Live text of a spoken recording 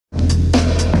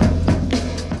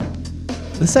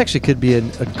This actually could be a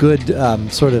good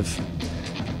sort of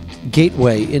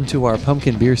gateway into our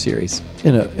pumpkin beer series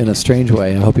in a strange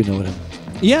way. I hope you know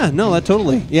what Yeah, no, that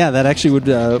totally. Yeah, that actually would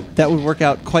that would work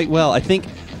out quite well. I think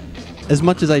as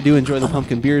much as I do enjoy the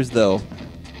pumpkin beers, though,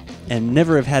 and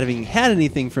never have had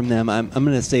anything from them, I'm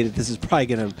going to say that this is probably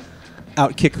going to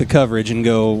outkick the coverage and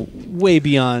go way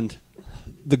beyond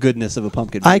the goodness of a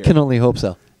pumpkin beer. I can only hope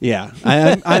so. Yeah,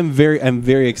 I'm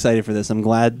very excited for this. I'm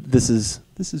glad this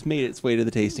has made its way to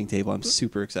the tasting table. I'm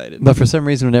super excited. But for some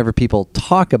reason, whenever people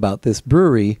talk about this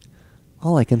brewery,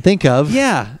 all I can think of...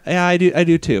 Yeah, I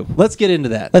do too. Let's get into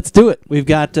that. Let's do it. We've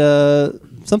got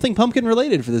something pumpkin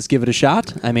related for this. Give it a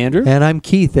shot. I'm Andrew. And I'm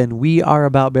Keith, and we are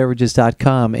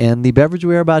aboutbeverages.com. And the beverage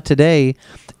we are about today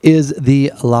is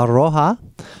the La Roja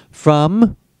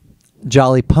from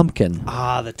Jolly Pumpkin.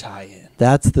 Ah, the tie-in.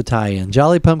 That's the tie-in.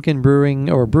 Jolly Pumpkin Brewing,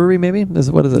 or brewery maybe?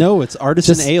 What is it? No, it's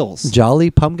Artisan Ales.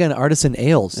 Jolly Pumpkin Artisan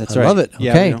Ales. That's I right. love it.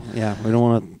 Yeah, okay. We don't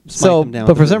want to smite them down.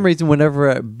 But for some reason,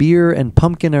 whenever beer and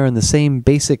pumpkin are in the same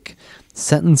basic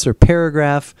sentence or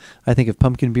paragraph, I think of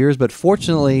pumpkin beers. But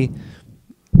fortunately,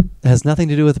 it has nothing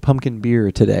to do with pumpkin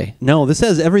beer today. No, this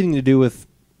has everything to do with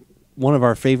one of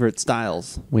our favorite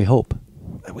styles. We hope.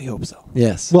 We hope so.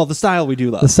 Yes. Well, the style we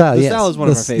do love. The style is one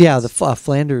of our favorites. Yeah, the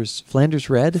Flanders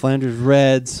Red. Flanders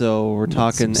Red. So we're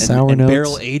talking sour and notes.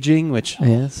 barrel aging, which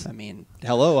yes. I mean,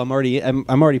 hello, I'm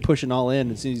already pushing all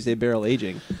in as soon as you say barrel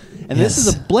aging. And this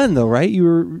is a blend, though, right? You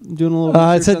were doing a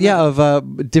little. It said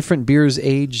of different beers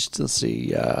aged. Let's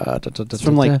see, it's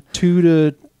from like 2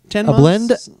 to 10 a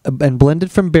months? and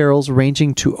blended from barrels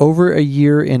ranging to over a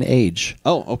year in age.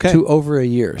 Oh, okay. To over a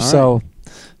year. All so, right.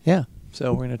 Yeah.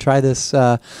 So we're gonna try this.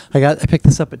 I picked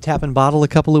this up at Tap and Bottle a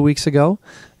couple of weeks ago,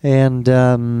 and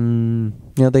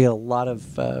they got a lot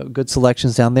of good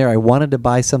selections down there. I wanted to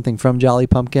buy something from Jolly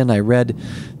Pumpkin. I read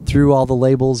through all the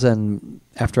labels, and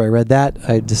after I read that,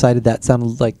 I decided that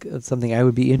sounded like something I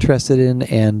would be interested in.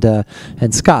 And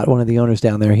Scott, one of the owners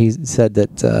down there, he said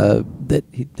that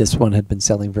this one had been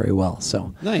selling very well.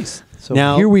 So nice. So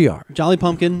now, here we are. Jolly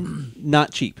Pumpkin,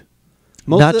 not cheap.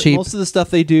 Cheap. Most of the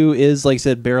stuff they do is, like I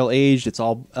said, barrel aged. It's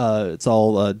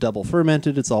all double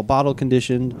fermented. It's all bottle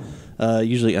conditioned,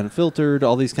 usually unfiltered.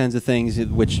 All these kinds of things,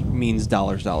 which means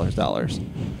dollars.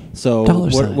 So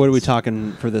what are we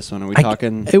talking for this one? Are we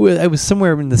talking? It was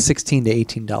somewhere in the $16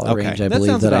 to $18 range. I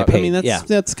believe that I paid. I mean,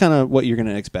 that's kind of what you're going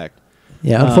to expect.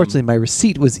 Yeah, unfortunately, my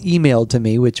receipt was emailed to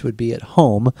me, which would be at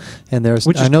home, and there's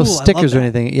no cool. stickers or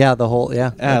anything. Yeah, the whole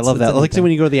I love that. Like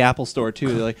when you go to the Apple store too,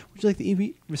 they're like, "Would you like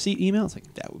the receipt email?" It's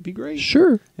like that would be great.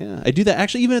 Sure. Yeah, I do that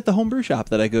actually. Even at the homebrew shop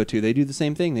that I go to, they do the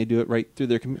same thing. They do it right through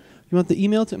their. You want the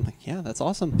email to? I'm like, yeah, that's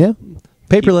awesome. Yeah,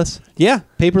 paperless.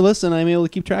 Paperless, and I'm able to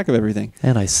keep track of everything.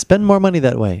 And I spend more money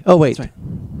that way. Oh wait, that's right.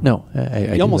 No,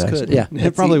 I you almost could. Yeah,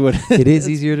 it probably would. It is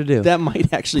easier to do. That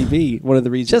might actually be one of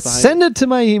the reasons. Just send it to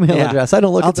my email address. I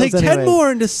don't look. I'll at those take 10 anyways. more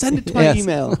and just send it to my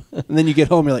email. And then you get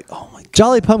home, you're like, oh my god,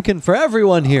 Jolly Pumpkin for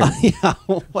everyone here. yeah,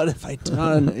 what have I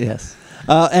done? Yes.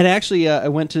 And actually, I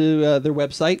went to their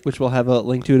website, which we'll have a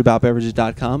link to at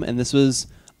aboutbeverages.com. And this was,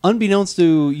 unbeknownst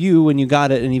to you when you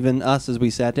got it, and even us as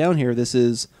we sat down here, this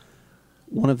is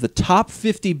one of the top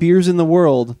 50 beers in the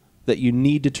world that you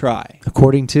need to try.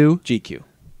 According to GQ.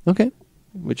 Okay.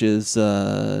 Which is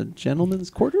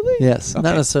Gentleman's Quarterly? Yes. Okay.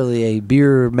 Not necessarily a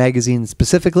beer magazine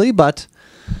specifically, but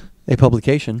a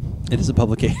publication. It is a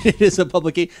publication. It is a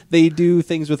publication. They do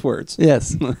things with words.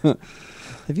 Yes.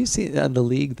 Have you seen on the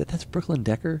League that's Brooklyn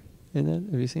Decker in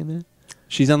that? Have you seen that?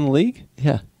 She's on the League?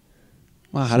 Yeah.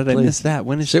 Wow, how did I miss that?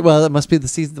 When is she? Well, it must be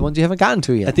the ones you haven't gotten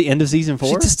to yet. At the end of season 4?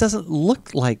 She just doesn't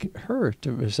look like her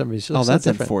to somebody. That's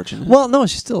different. Unfortunate. Well, no,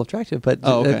 she's still attractive, but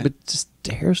okay. But just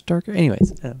the hair's darker.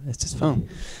 Anyways, it's just fun.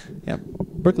 Yeah,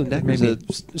 Brooklyn Decker is a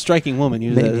striking woman.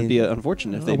 It'd be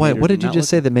unfortunate if they. Why? What did you just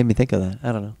say that made me think of that?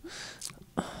 I don't know.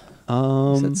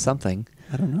 You said something.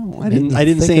 I don't know. I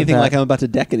didn't say anything like I'm about to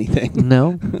deck anything.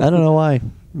 No, I don't know why.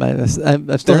 I'm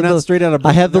They're not straight out of.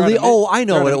 I have the lead. Oh, I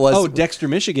know what it was. Oh, Dexter,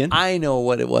 Michigan. I know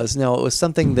what it was. No, it was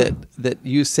something that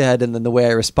you said, and then the way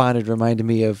I responded reminded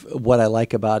me of what I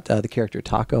like about the character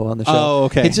Taco on the show. Oh,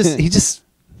 okay. He just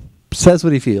says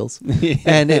what he feels, yeah.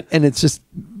 and it's just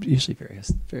usually very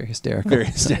hysterical. Very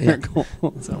hysterical.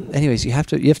 So, anyways, you have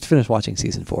to finish watching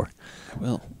season 4. I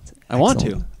will. I want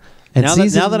to. And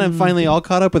now that I'm finally all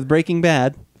caught up with Breaking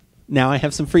Bad. Now I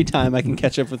have some free time. I can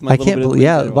catch up with my. I can't believe.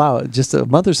 Yeah, wow! Just a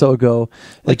month or so ago,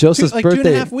 like Joseph's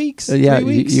birthday. 2.5 weeks. Yeah, 3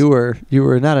 weeks. You were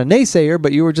not a naysayer,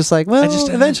 but you were just like, well, I just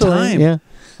eventually. Time. Yeah.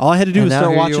 All I had to do was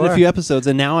start watching a few episodes. episodes,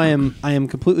 and now I am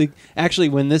completely. Actually,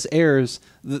 when this airs,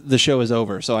 the show is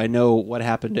over, so I know what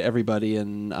happened to everybody,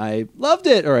 and I loved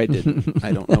it, or I didn't.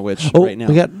 I don't know which right now.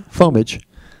 We got foamage.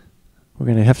 We're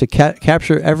going to have to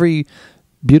capture every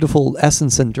beautiful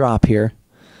essence and drop here.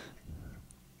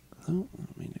 Oh, I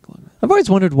don't mean to close that. I've always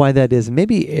wondered why that is.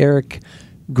 Maybe Eric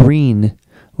Green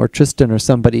or Tristan or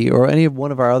somebody or any of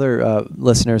one of our other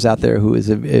listeners out there who is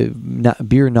a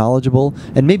beer knowledgeable,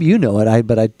 and maybe you know it,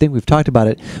 but I think we've talked about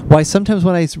it, why sometimes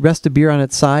when I rest a beer on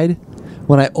its side,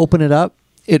 when I open it up,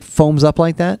 it foams up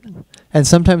like that, and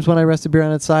sometimes when I rest a beer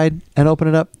on its side and open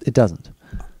it up, it doesn't.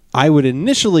 I would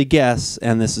initially guess,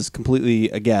 and this is completely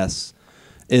a guess,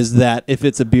 is that if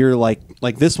it's a beer like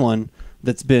this one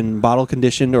that's been bottle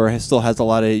conditioned or still has a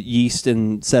lot of yeast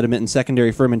and sediment and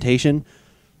secondary fermentation,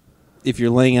 if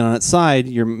you're laying it on its side,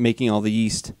 you're making all the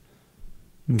yeast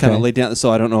kind of laid down.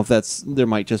 So I don't know if there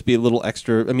might just be a little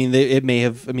extra. I mean, it may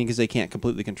have. I mean, because they can't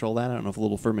completely control that. I don't know if a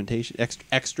little fermentation,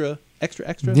 extra. Yeah,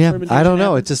 fermentation I don't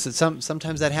know. happens. It's just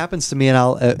sometimes that happens to me, and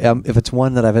I'll if it's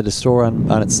one that I've had to store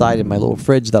on its side in my little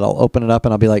fridge, that I'll open it up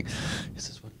and I'll be like, "Is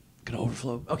this one gonna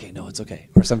overflow?" Okay, no, it's okay.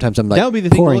 Or sometimes I'm like, that would be the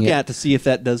thing to pouring look it. at to see if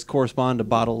that does correspond to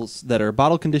bottles that are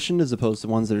bottle conditioned as opposed to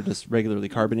ones that are just regularly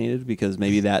carbonated, because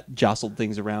maybe that jostled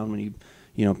things around when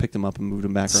you picked them up and moved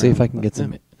them back around. See if I can get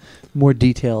some more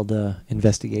detailed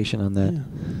investigation on that. Yeah.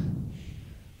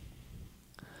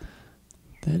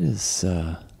 That is.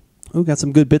 Oh, got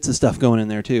some good bits of stuff going in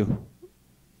there too.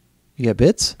 You got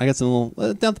bits? I got some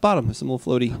little down at the bottom. There's some little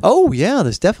floaty. Oh yeah,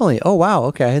 there's definitely. Oh wow,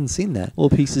 okay, I hadn't seen that. Little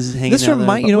pieces hanging This down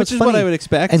remind there, you know, which it's is funny. what I would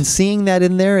expect. And seeing that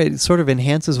in there, it sort of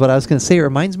enhances what I was going to say. It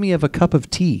reminds me of a cup of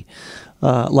tea,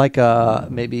 like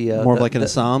maybe more of like an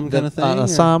Assam kind of thing.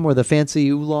 Assam or the fancy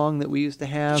oolong that we used to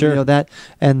have. Sure. You know that,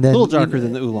 and then a little darker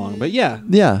than the oolong, but yeah,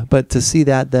 yeah. But to see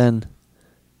that then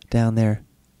down there,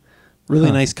 really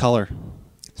Huh. nice color.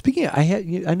 Speaking of,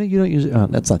 I know you don't use it. Oh,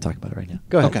 let's not talk about it right now.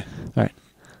 Go ahead. Okay. All right.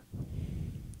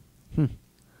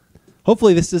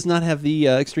 Hopefully, this does not have the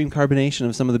extreme carbonation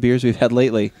of some of the beers we've had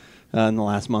lately in the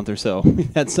last month or so.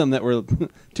 We've had some that were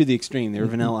to the extreme. They were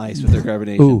vanilla ice with their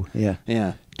carbonation. Ooh, yeah.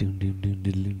 Yeah. Doom, doom, doom,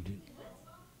 doom, doom, doom.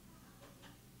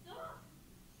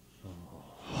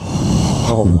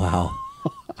 Oh wow.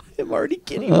 I'm already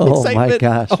getting Oh, my excitement.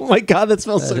 gosh. Oh my god, that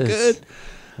smells so That is- good.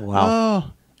 Wow.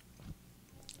 Oh.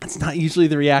 That's not usually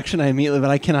the reaction I immediately,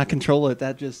 but I cannot control it.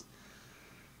 That just...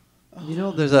 You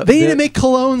know, there's a. They need there- to make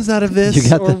colognes out of this. You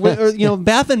got or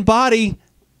Bath and Body,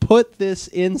 put this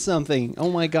in something.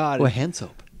 Oh my god. Well, hand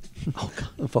soap. Oh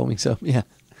god, foaming soap. Yeah.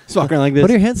 Just walk around like this. What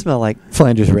do your hands smell like?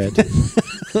 Flanders red.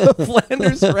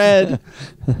 Flanders red.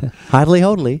 Hodley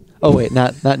Hodley. Oh wait,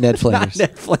 not Ned Not Flanders.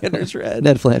 Ned Flanders red.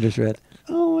 Ned Flanders red.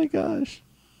 Oh my gosh.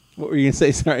 What were you going to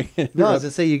say? Sorry. No, I was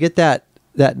gonna say you get that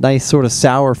nice sort of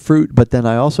sour fruit, but then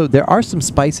there are some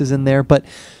spices in there, but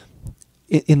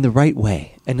in the right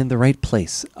way and in the right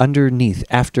place, underneath,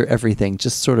 after everything,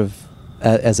 just sort of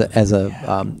as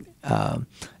a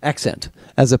accent,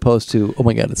 as opposed to, oh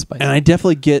my god, it's spicy. And I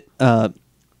definitely get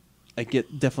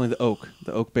definitely the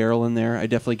oak barrel in there. I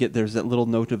definitely get, there's that little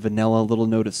note of vanilla, a little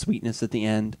note of sweetness at the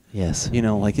end. Yes. You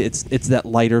know, like it's that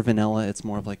lighter vanilla. It's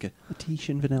more of like a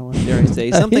Tahitian vanilla, dare I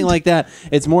say. Something like that.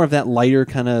 It's more of that lighter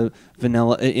kind of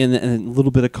vanilla and a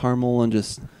little bit of caramel and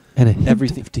just And a hint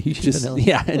everything. of Tahitian Just, vanilla.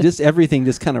 yeah, and just everything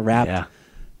just kind of wrapped Yeah.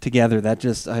 together. That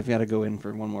just, I've got to go in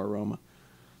for one more aroma.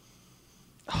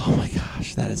 Oh my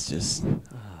gosh, that is just...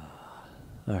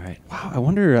 All right. Wow, I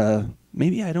wonder,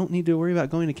 maybe I don't need to worry about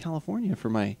going to California for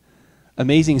my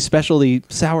amazing specialty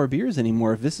sour beers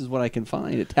anymore if this is what I can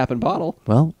find at Tap and Bottle.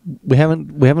 Well, we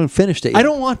haven't finished it yet. I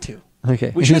don't want to.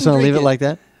 Okay. We You just shouldn't want to leave drink it like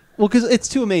that? Well, because it's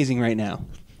too amazing right now.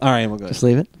 All right, we'll go Just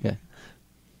ahead. leave it? Okay.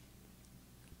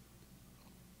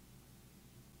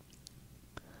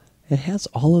 It has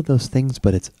all of those things,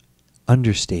 but it's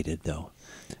understated, though.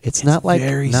 It's not like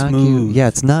very knock smooth. You, yeah,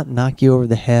 it's not knock you over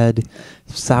the head,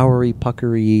 soury,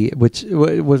 puckery. Which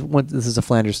was this is a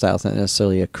Flanders style. It's not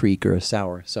necessarily a creek or a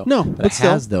sour. So No, but but it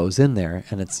still. has those in there,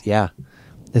 and it's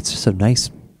just a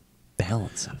nice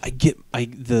balance. I get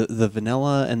the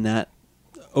vanilla and that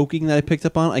oaking that I picked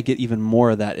up on. I get even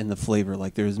more of that in the flavor.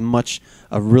 Like there's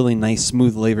a really nice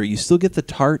smooth flavor. You still get the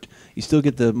tart. You still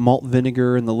get the malt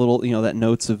vinegar and the little that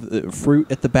notes of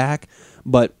fruit at the back,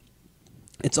 but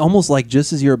it's almost like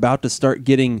just as you're about to start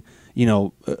getting,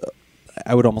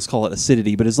 I would almost call it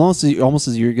acidity, but as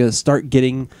you're going to start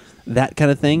getting that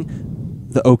kind of thing,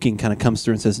 the oaking kind of comes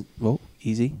through and says, "Whoa,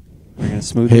 easy. We're going to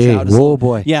smooth this out." Whoa,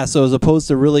 boy. Yeah, so as opposed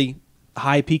to really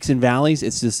high peaks and valleys,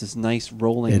 it's just this nice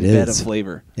rolling bed of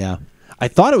flavor. Yeah. I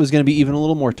thought it was going to be even a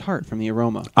little more tart from the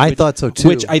aroma. I thought so, too.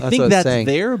 Which I That's think what I was that's saying.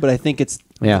 there, but I think it's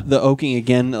the oaking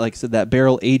again, like I said, that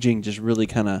barrel aging just really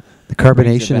kind of... The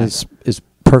carbonation is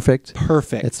perfect.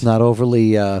 Perfect. It's not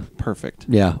overly perfect.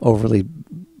 overly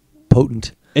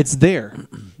potent. It's there.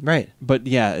 Right. But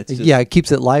yeah, it's just, Yeah, it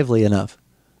keeps it lively enough.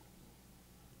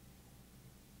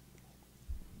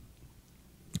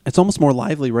 it's almost more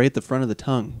lively right at the front of the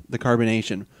tongue, the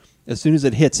carbonation. As soon as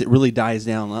it hits, it really dies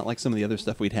down, not like some of the other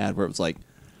stuff we'd had where it was like...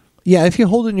 Yeah, if you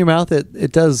hold it in your mouth,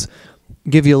 it does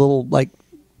give you a little, like,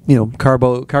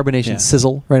 carbonation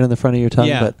sizzle right on the front of your tongue.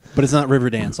 Yeah, but it's not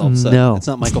Riverdance all of a sudden. No. It's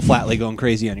not Michael Flatley going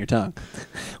crazy on your tongue.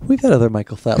 We've had other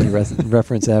Michael Flatley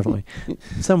reference, haven't we?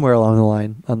 Somewhere along the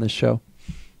line on this show.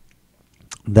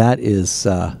 That is,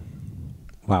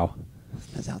 wow.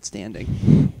 That's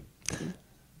outstanding.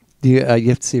 You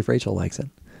have to see if Rachel likes it.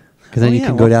 Because then Oh, you yeah,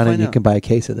 can we'll go down find and you out. can buy a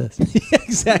case of this. Yeah,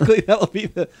 exactly. That'll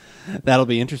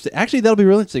be interesting. Actually, that'll be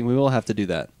really interesting. We will have to do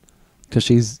that. Because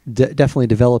she's definitely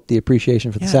developed the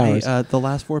appreciation for the sours. The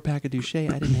last 4-pack of Douche, I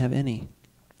didn't have any.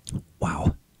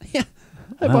 Wow. Yeah.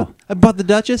 Wow. I bought the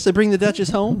Duchess. I bring the Duchess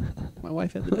home. My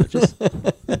wife had the Duchess.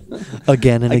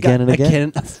 Again and again and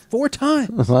again. 4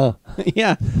 times. Wow.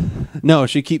 Yeah. No,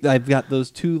 I've got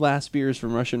those 2 last beers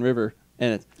from Russian River.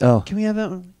 And it's, can we have that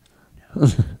one?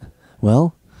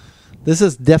 Well, this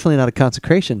is definitely not a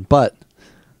consecration, but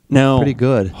No. pretty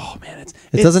good. Oh, man.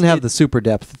 It doesn't have the super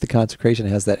depth that the consecration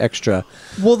has, that extra.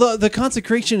 Well, the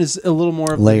consecration is a little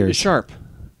more Layers. sharp.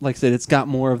 Like I said, it's got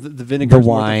more of the vinegar, The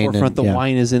wine more at the forefront. and- The yeah.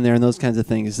 wine is in there and those kinds of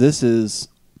things. This is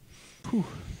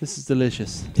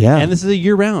delicious. Yeah. And this is a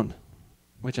year round,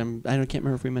 which I can't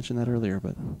remember if we mentioned that earlier,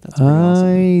 but that's pretty awesome.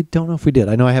 I don't know if we did.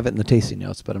 I know I have it in the tasting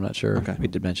notes, but I'm not sure Okay. if we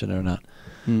did mention it or not.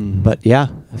 Mm. But yeah,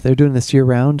 if they're doing this year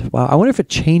round, wow. I wonder if it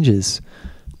changes,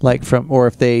 or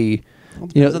if they,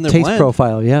 depends on their taste blend.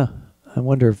 profile. Yeah. I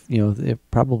wonder if, it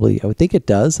probably, I would think it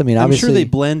does. I mean, I'm obviously sure they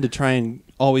blend to try and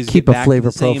always keep get a back flavor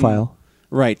to the same- profile.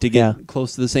 Right, to get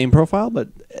close to the same profile, but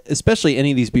especially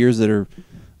any of these beers that are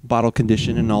bottle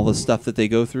conditioned and all the stuff that they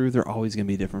go through, they're always going to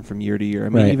be different from year to year. I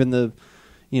mean, Right. even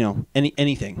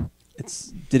anything.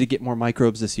 Did it get more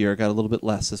microbes this year? It got a little bit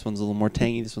less. This one's a little more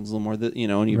tangy. This one's a little more,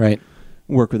 and you Right.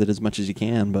 work with it as much as you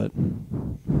can. But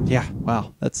yeah,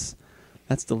 wow, that's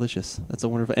delicious. That's a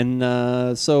wonderful.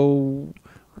 And so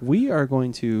we are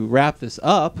going to wrap this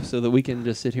up so that we can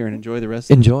just sit here and enjoy the rest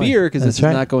of the beer, because this is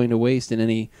not going to waste in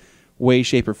any way,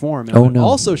 shape, or form. And what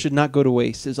also should not go to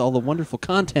waste is all the wonderful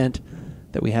content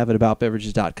that we have at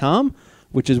aboutbeverages.com,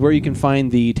 which is where you can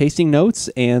find the tasting notes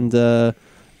and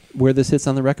where this hits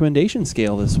on the recommendation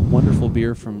scale. This wonderful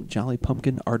beer from Jolly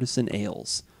Pumpkin Artisan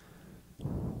Ales.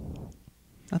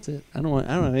 That's it. I don't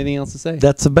have anything else to say.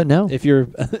 But no. If you're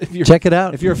Check it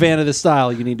out. If you're a fan of this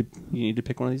style, you need to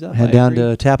pick one of these up. Head down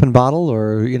to Tap and Bottle,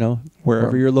 or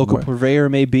wherever your local purveyor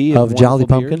may be of Jolly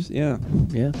Pumpkin. Beers. Yeah,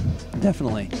 Yeah.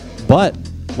 definitely. But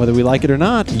whether we like it or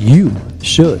not, You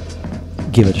should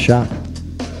give it a shot.